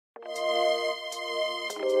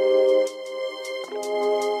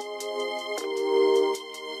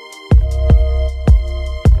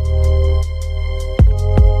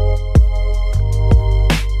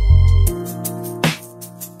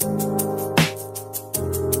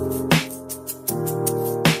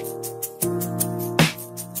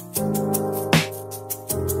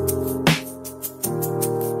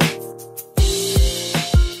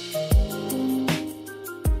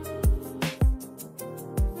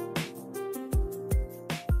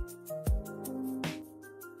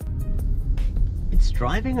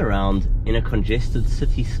Driving around in a congested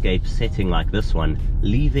cityscape setting like this one,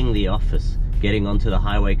 leaving the office, getting onto the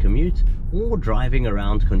highway commute, or driving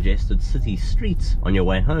around congested city streets on your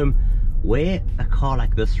way home, where a car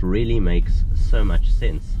like this really makes so much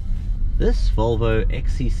sense. This Volvo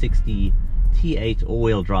XC60 T8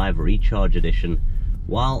 all-wheel drive Recharge edition,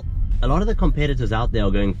 while a lot of the competitors out there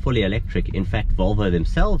are going fully electric, in fact Volvo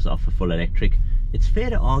themselves offer full electric, it's fair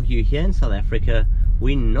to argue here in South Africa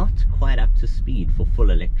we're not quite up to speed for full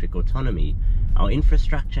electric autonomy. Our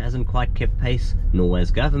infrastructure hasn't quite kept pace, nor has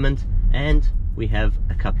government, and we have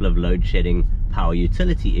a couple of load-shedding power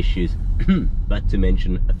utility issues, but to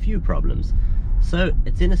mention a few problems. So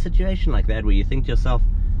it's in a situation like that where you think to yourself,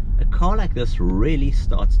 a car like this really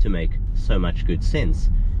starts to make so much good sense.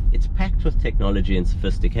 It's packed with technology and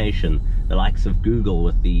sophistication, the likes of Google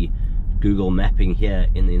with the Google mapping here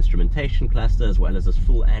in the instrumentation cluster, as well as this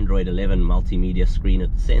full Android 11 multimedia screen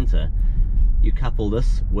at the center. You couple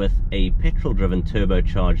this with a petrol-driven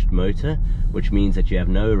turbocharged motor, which means that you have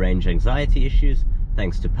no range anxiety issues,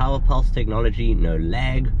 thanks to power pulse technology, no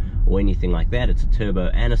lag or anything like that. It's a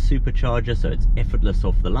turbo and a supercharger, so it's effortless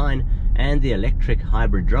off the line, and the electric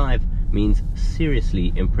hybrid drive means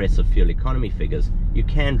seriously impressive fuel economy figures. You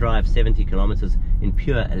can drive 70 kilometers in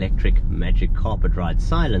pure electric magic carpet ride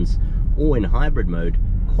silence, or in hybrid mode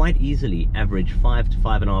quite easily average 5 to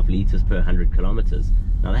 5.5 liters per 100 kilometers.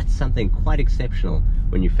 Now that's something quite exceptional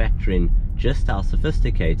when you factor in just how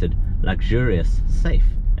sophisticated, luxurious, safe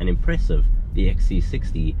and impressive the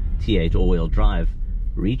XC60 T8 all-wheel drive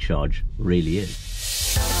Recharge really is.